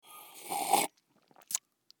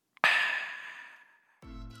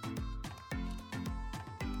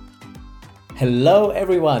Hello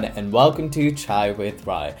everyone and welcome to Chai with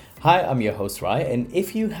Rai. Hi, I'm your host Rai, and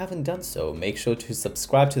if you haven't done so, make sure to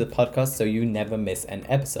subscribe to the podcast so you never miss an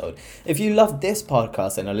episode. If you love this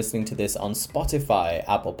podcast and are listening to this on Spotify,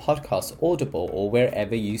 Apple Podcasts, Audible, or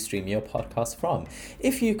wherever you stream your podcast from,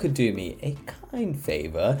 if you could do me a kind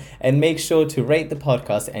favor and make sure to rate the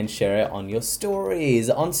podcast and share it on your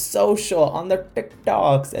stories, on social, on the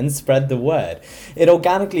TikToks, and spread the word. It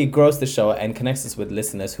organically grows the show and connects us with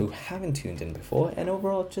listeners who haven't tuned in before, and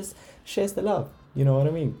overall just shares the love. You know what I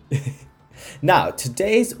mean? Now,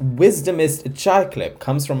 today's Wisdomist Chai clip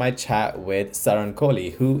comes from my chat with Saran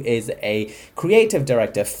Kohli, who is a creative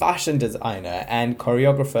director, fashion designer, and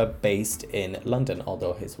choreographer based in London,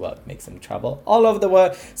 although his work makes him travel all over the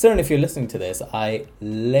world. Saran, if you're listening to this, I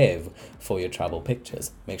live for your travel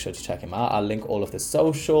pictures. Make sure to check him out. I'll link all of the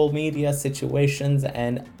social media situations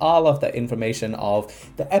and all of the information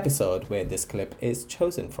of the episode where this clip is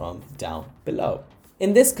chosen from down below.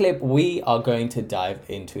 In this clip, we are going to dive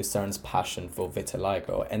into Saran's passion for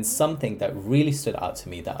vitiligo, and something that really stood out to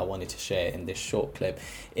me that I wanted to share in this short clip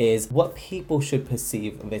is what people should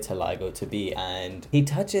perceive vitiligo to be. And he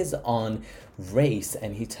touches on race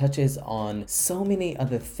and he touches on so many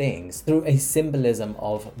other things through a symbolism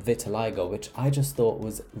of vitiligo, which I just thought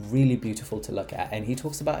was really beautiful to look at. And he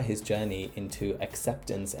talks about his journey into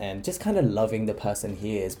acceptance and just kind of loving the person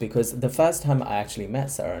he is, because the first time I actually met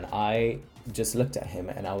Saran, I just looked at him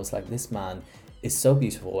and I was like, this man is so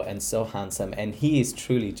beautiful and so handsome, and he is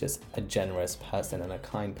truly just a generous person and a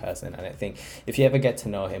kind person. And I think if you ever get to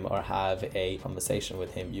know him or have a conversation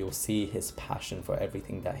with him, you'll see his passion for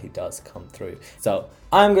everything that he does come through. So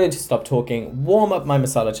I'm going to stop talking, warm up my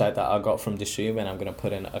masala chai that I got from Dishoom, and I'm going to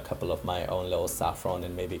put in a couple of my own little saffron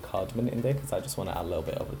and maybe cardamom in there because I just want to add a little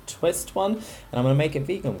bit of a twist one, and I'm going to make it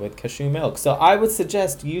vegan with cashew milk. So I would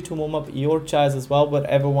suggest you to warm up your chais as well,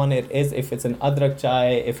 whatever one it is, if it's an adrak chai,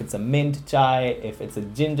 if it's a mint chai, if it's a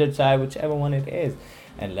ginger chai, whichever one it is.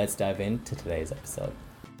 And let's dive into today's episode.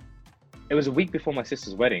 It was a week before my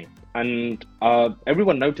sister's wedding, and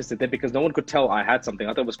everyone noticed it there because no one could tell I had something.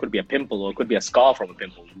 I thought it could be a pimple or it could be a scar from a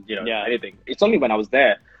pimple, anything. It's only when I was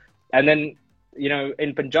there. And then,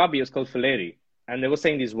 in Punjabi, it was called Fileri. And they were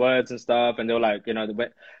saying these words and stuff, and they were like,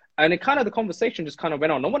 and the conversation just kind of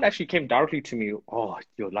went on. No one actually came directly to me, oh,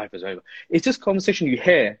 your life is over. It's just conversation you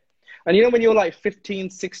hear. And when you're like 15,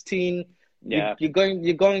 16, you're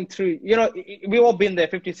going through, we've all been there,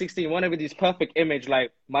 15, 16, one with this perfect image,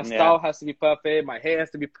 like my style has to be perfect, my hair has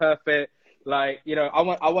to be perfect, like, I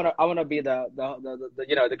want to be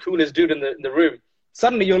the coolest dude in the room.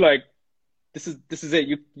 Suddenly you're like, this is it.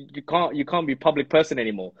 You can't be a public person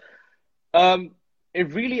anymore. It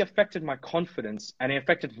really affected my confidence and it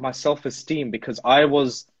affected my self-esteem, because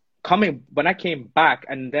when I came back,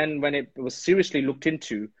 and then when it was seriously looked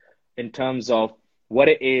into in terms of what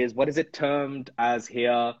it is, what is it termed as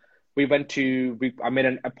here? I made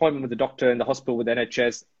an appointment with the doctor in the hospital with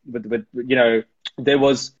NHS. There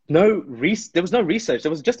was no research. There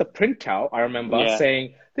was just a printout. I remember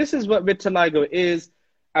saying, "This is what vitiligo is."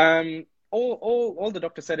 All the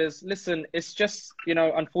doctor said is, "Listen, it's just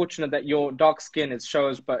unfortunate that your dark skin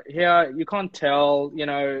shows, but here you can't tell. We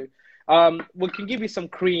can give you some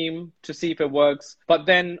cream to see if it works, but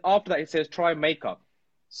then after that, it says try makeup."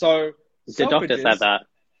 So the doctor said that.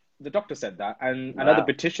 The doctor said that, and another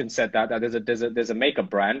petition said that there's a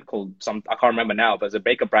makeup brand called I can't remember now, but there's a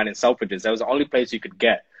makeup brand in Selfridges. That was the only place you could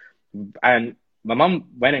get, and my mum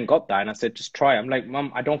went and got that, and I said, just try. I'm like,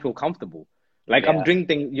 Mum, I don't feel comfortable. Like I'm doing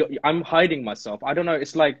things, I'm hiding myself. I don't know.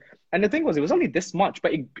 It's like, and the thing was, it was only this much,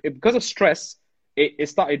 but because of stress, it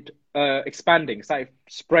started expanding, it started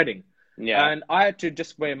spreading. Yeah, and I had to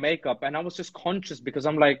just wear makeup, and I was just conscious because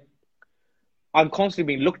I'm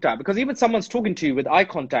constantly being looked at, because even someone's talking to you with eye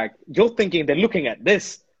contact, you're thinking they're looking at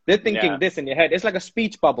this. They're thinking this in your head. It's like a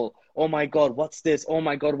speech bubble. Oh my God, what's this? Oh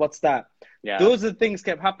my God, what's that? Yeah. Those are the things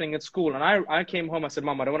kept happening at school. And I came home, I said,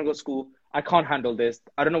 Mom, I don't want to go to school. I can't handle this.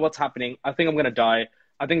 I don't know what's happening. I think I'm going to die.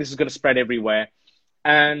 I think this is going to spread everywhere.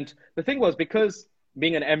 And the thing was, because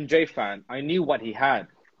being an MJ fan, I knew what he had.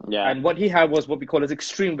 Yeah. And what he had was what we call as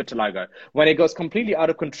extreme vitiligo, when it goes completely out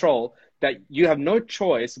of control, that you have no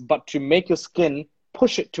choice but to make your skin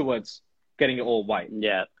push it towards getting it all white.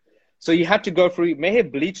 Yeah. So you had to go through, may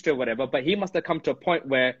have bleached or whatever, but he must have come to a point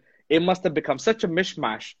where it must have become such a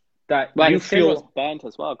mishmash that you his skin was burnt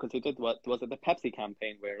as well, because he did was it the Pepsi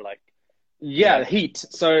campaign where heat.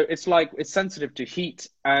 So it's sensitive to heat.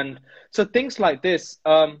 And so things like this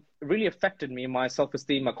really affected me, my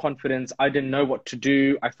self-esteem, my confidence. I didn't know what to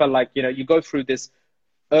do. I felt like, you go through this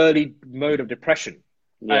early mode of depression.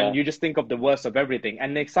 And you just think of the worst of everything.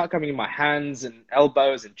 And they start coming in my hands and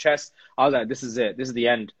elbows and chest. I was like, this is it. This is the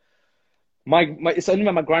end. It's only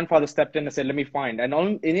when my grandfather stepped in and said, let me find.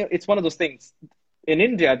 And it's one of those things. In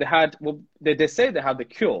India, they say they have the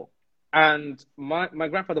cure. And my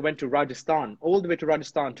grandfather went to Rajasthan, all the way to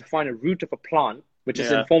Rajasthan, to find a root of a plant, which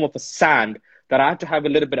is in form of a sand, that I had to have a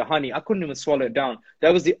little bit of honey. I couldn't even swallow it down.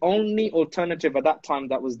 That was the only alternative at that time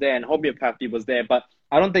that was there, and homeopathy was there. But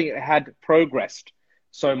I don't think it had progressed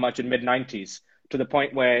so much in mid-90s to the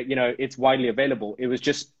point where, it's widely available. It was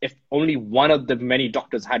just if only one of the many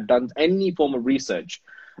doctors had done any form of research.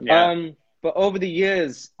 But over the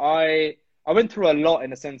years, I went through a lot in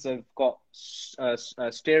the sense of got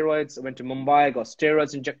steroids. I went to Mumbai, got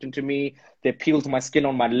steroids injected into me. They peeled my skin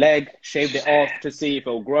on my leg, shaved it off to see if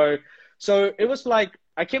it'll grow. So it was like,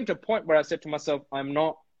 I came to a point where I said to myself, I'm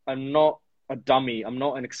not a dummy. I'm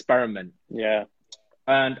not an experiment. Yeah.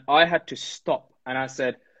 And I had to stop. And I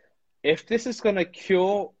said, if this is going to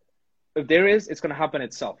cure, if there is, it's going to happen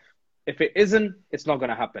itself. If it isn't, it's not going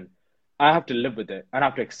to happen. I have to live with it. I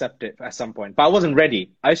have to accept it at some point. But I wasn't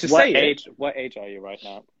ready. I used to What say age? What age are you right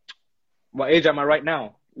now? What age am I right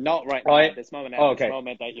now? Not right now. At this moment. Okay. This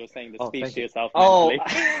moment that you're saying the speech to you. yourself mentally.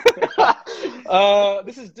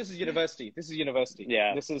 This is university. This is university.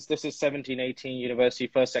 Yeah. This is 17, 18 university,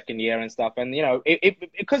 first, second year and stuff. And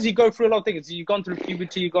because you go through a lot of things. You've gone through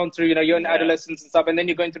puberty. You've gone through you're in adolescence and stuff, and then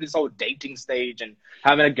you're going through this whole dating stage and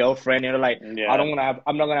having a girlfriend. I'm not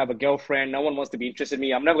gonna have a girlfriend. No one wants to be interested in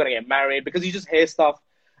me. I'm never gonna get married, because you just hear stuff.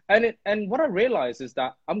 And what I realized is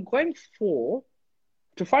that I'm going to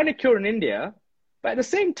find a cure in India. But at the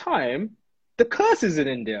same time, the curse is in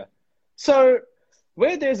India. So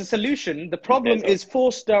where there's a solution, the problem is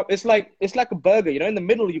forced out. It's like a burger, in the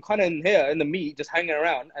middle, you kind of in here, in the meat, just hanging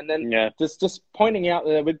around, and then just pointing out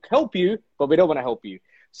that we help you, but we don't want to help you.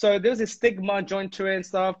 So there's a stigma joined to it and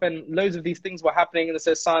stuff, and loads of these things were happening. And they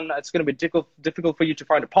said, son, it's going to be difficult for you to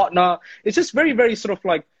find a partner. It's just very, very sort of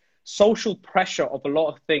like social pressure of a lot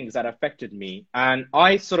of things that affected me. And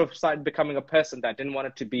I sort of started becoming a person that didn't want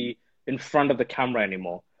it to be in front of the camera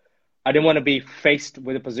anymore. I didn't want to be faced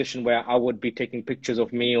with a position where I would be taking pictures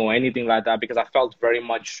of me or anything like that, because I felt very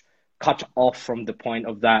much cut off from the point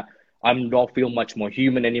of that. I don't feel much more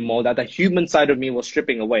human anymore, that the human side of me was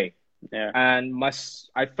stripping away. And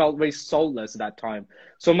I felt very soulless at that time.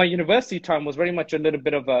 So my university time was very much a little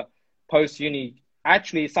bit of a post-uni.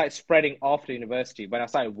 Actually, it started spreading after university when I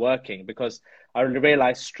started working, because I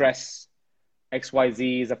realized stress,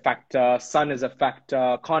 XYZ is a factor, sun is a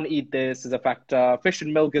factor, can't eat this is a factor, fish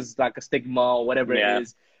and milk is like a stigma or whatever it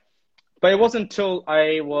is. But it wasn't until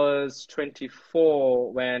I was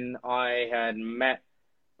 24 when I had met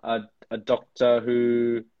a doctor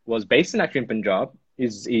who was based in actually in Punjab.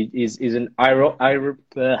 He's an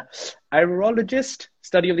iridologist,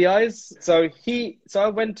 study of the eyes. So I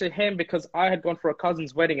went to him because I had gone for a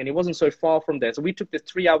cousin's wedding and he wasn't so far from there. So we took this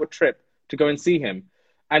 3-hour trip to go and see him.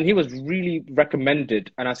 And he was really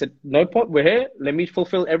recommended. And I said, no point, we're here. Let me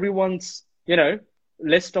fulfill everyone's,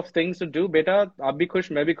 list of things to do. Beta, abhi kush,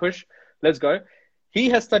 maybe kush. Let's go. He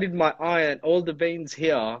has studied my eye and all the veins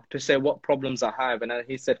here to say what problems I have. And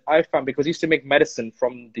he said, I found, because he used to make medicine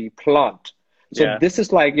from the plant. So this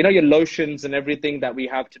is like, your lotions and everything that we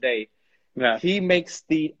have today. Yeah. He makes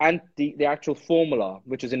the actual formula,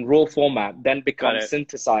 which is in raw format, then becomes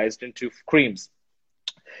synthesized into creams.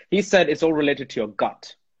 He said it's all related to your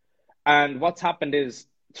gut. And what's happened is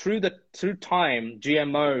through time,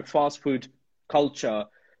 GMO, fast food culture,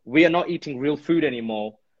 we are not eating real food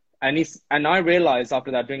anymore. And I realized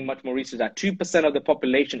after that, doing much more research, that 2% of the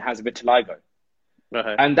population has vitiligo.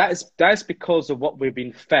 And that's because of what we've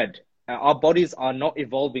been fed. Our bodies are not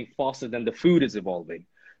evolving faster than the food is evolving.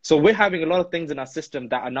 So we're having a lot of things in our system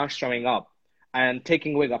that are now showing up and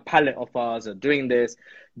taking away a palate of ours or doing this.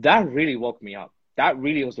 That really woke me up. That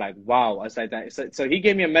really was like, wow. I was like that. So he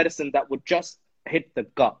gave me a medicine that would just hit the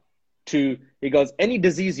gut. He goes, any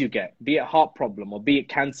disease you get, be it heart problem or be it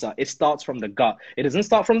cancer, it starts from the gut. It doesn't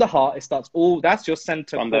start from the heart. It starts that's your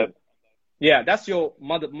center. That's your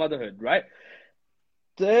motherhood, right?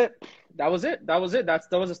 That was it. That was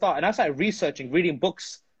the start. And I started researching, reading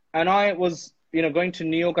books. And I was, going to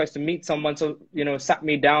New York. I used to meet someone, so, sat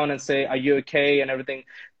me down and say, are you okay? And everything.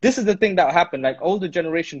 This is the thing that happened. Like, older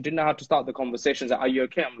generation didn't know how to start the conversations. Like, are you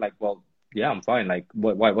okay? I'm like, well, yeah, I'm fine. Like,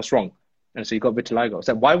 why? What's wrong? And so you got vitiligo.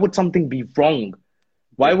 So why would something be wrong?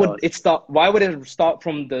 Why would it start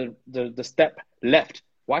from the step left?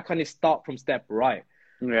 Why can't it start from step right?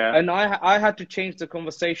 Yeah. And I had to change the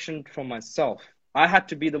conversation for myself. I had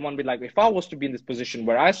to be the one be like, if I was to be in this position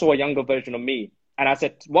where I saw a younger version of me and I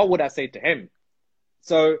said, what would I say to him?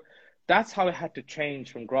 So that's how it had to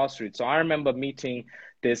change from grassroots. So I remember meeting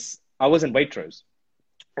this, I was in Waitrose,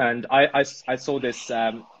 and I saw this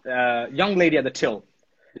young lady at the till.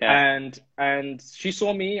 Yeah. And she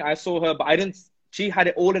saw me, I saw her, but I didn't, she had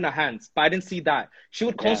it all in her hands, but I didn't see that. She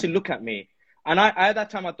would constantly look at me. And I at that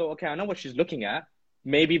time I thought, okay, I know what she's looking at.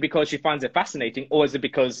 Maybe because she finds it fascinating, or is it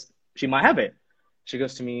because she might have it? She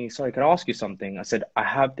goes to me, sorry, can I ask you something? I said, I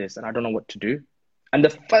have this and I don't know what to do. And the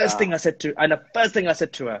first thing I said to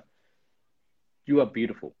her, you are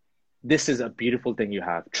beautiful. This is a beautiful thing you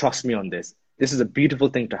have. Trust me on this. This is a beautiful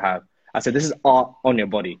thing to have. I said, this is art on your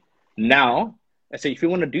body. Now, I say, if you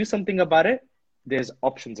want to do something about it, there's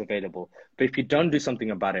options available. But if you don't do something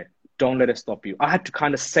about it, don't let it stop you. I had to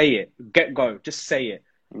kind of say it, just say it.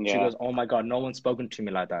 She goes, oh my God, no one's spoken to me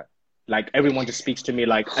like that. Like everyone just speaks to me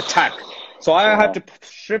like attack. So I had to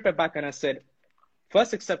strip it back and I said,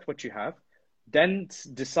 first accept what you have, then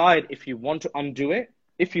decide if you want to undo it,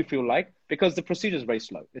 if you feel like, because the procedure is very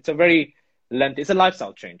slow. It's a very lengthy, it's a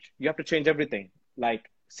lifestyle change. You have to change everything. Like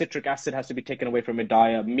citric acid has to be taken away from your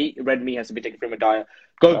diet. Red meat has to be taken from your diet.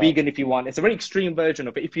 Go vegan if you want. It's a very extreme version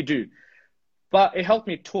of it if you do. But it helped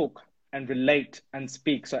me talk and relate and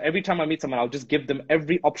speak. So every time I meet someone, I'll just give them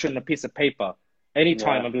every option on a piece of paper.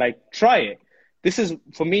 Anytime I'm like, try it. This is,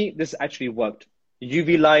 for me, this actually worked.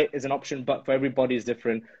 UV light is an option, but for everybody is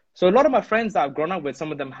different. So a lot of my friends that I've grown up with,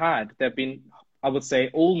 some of them they've been, I would say,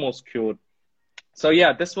 almost cured. So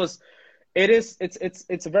yeah, it's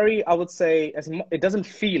very, I would say, it doesn't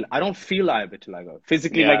feel, I don't feel like vitiligo.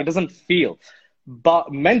 Physically, like it doesn't feel.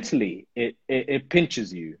 But mentally, it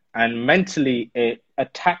pinches you. And mentally, it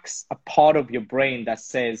attacks a part of your brain that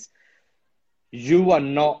says, you are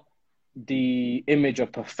not the image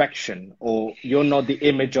of perfection, or you're not the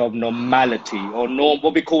image of normality, or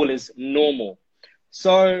what we call is normal.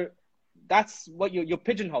 So that's what you're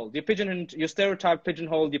pigeonholed. You're stereotyped,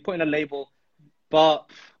 pigeonholed, you're put in a label.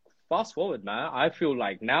 But fast forward, man, I feel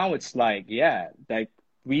like now it's like, like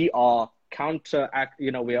we are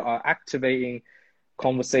we are activating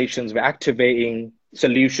conversations, we're activating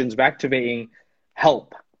solutions, we're activating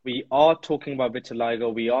help. We are talking about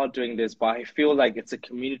vitiligo, we are doing this, but I feel like it's a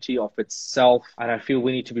community of itself, and I feel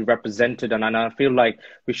we need to be represented, and I feel like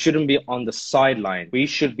we shouldn't be on the sideline. We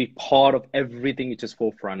should be part of everything which is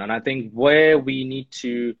forefront. And I think where we need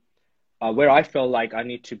to, where I feel like I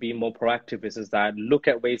need to be more proactive is that look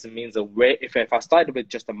at ways and means of where, if I started with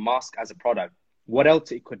just a mask as a product, what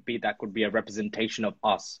else it could be that could be a representation of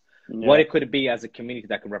us. What it could be as a community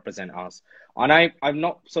that can represent us. And I've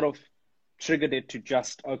not sort of triggered it to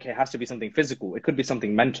just, okay, it has to be something physical. It could be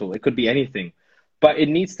something mental. It could be anything. But it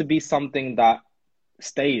needs to be something that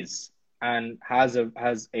stays and has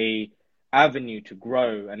a avenue to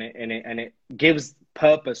grow, and it gives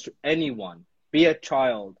purpose to anyone, be a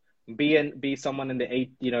child, be someone in the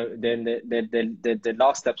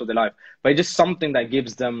last steps of their life, but just something that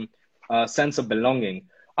gives them a sense of belonging.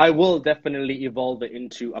 I will definitely evolve it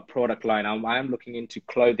into a product line. I am looking into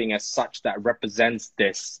clothing as such that represents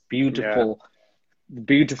this beautiful,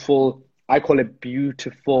 I call it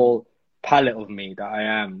beautiful palette of me that I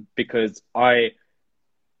am, because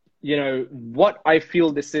what I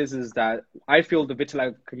feel this is that I feel the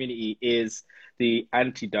vitiligo community is the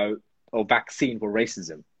antidote or vaccine for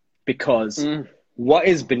racism, because what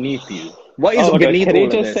is beneath you? What is beneath all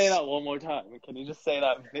of this? Can you just say that one more time? Can you just say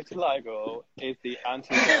that vitiligo is the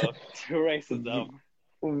antidote to racism?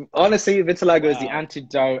 Honestly, vitiligo is the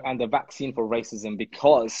antidote and the vaccine for racism,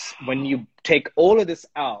 because when you take all of this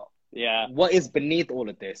out, what is beneath all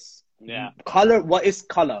of this? Color. What is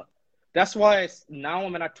color? That's why now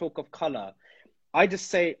when I talk of color, I just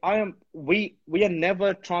say we are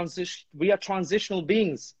never we are transitional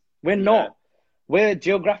beings. We're not. We're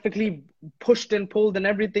geographically pushed and pulled and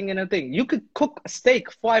everything and a thing. You could cook a steak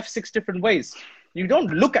 5-6 different ways. You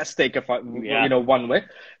don't look at steak one way.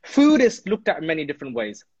 Food is looked at many different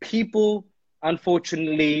ways. People,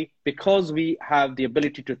 unfortunately, because we have the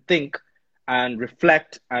ability to think and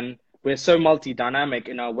reflect, and we're so multi-dynamic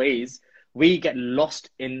in our ways, we get lost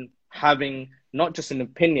in having not just an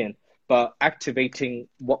opinion, but activating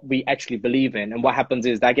what we actually believe in. And what happens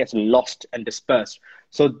is that gets lost and dispersed.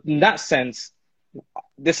 So in that sense,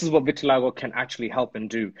 this is what vitiligo can actually help and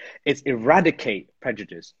do. It's eradicate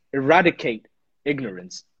prejudice, eradicate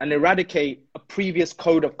ignorance, and eradicate a previous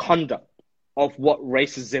code of conduct of what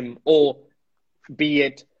racism, or be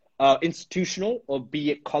it institutional, or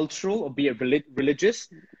be it cultural, or be it religious.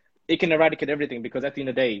 It can eradicate everything, because at the end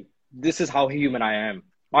of the day, this is how human I am.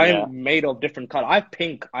 I am made of different colors. I have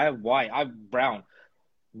pink, I have white, I have brown.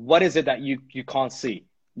 What is it that you can't see?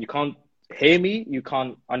 You can't hear me. You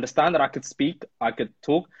can't understand that I could speak, I could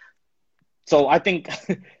talk. So I think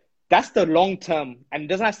that's the long term, and it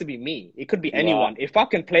doesn't have to be me. It could be anyone. If I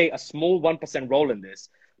can play a small 1% role in this,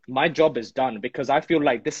 my job is done, because I feel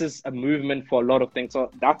like this is a movement for a lot of things. So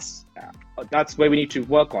that's where we need to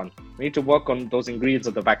work on. We need to work on those ingredients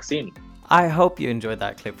of the vaccine. I hope you enjoyed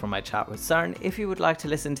that clip from my chat with CERN. If you would like to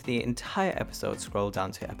listen to the entire episode, scroll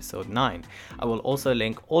down to episode 9. I will also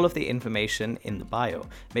link all of the information in the bio.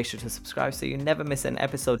 Make sure to subscribe so you never miss an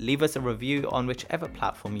episode. Leave us a review on whichever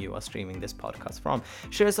platform you are streaming this podcast from.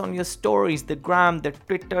 Share us on your stories, the gram, the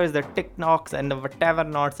Twitters, the TikToks, and the whatever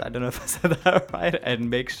nots. I don't know if I said that right. And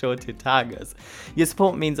make sure to tag us. Your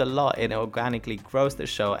support means a lot. It organically grows the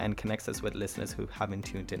show and connects us with listeners who haven't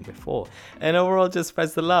tuned in before. And overall, just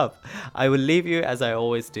spreads the love. I will leave you as I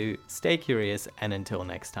always do. Stay curious, and until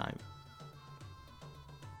next time.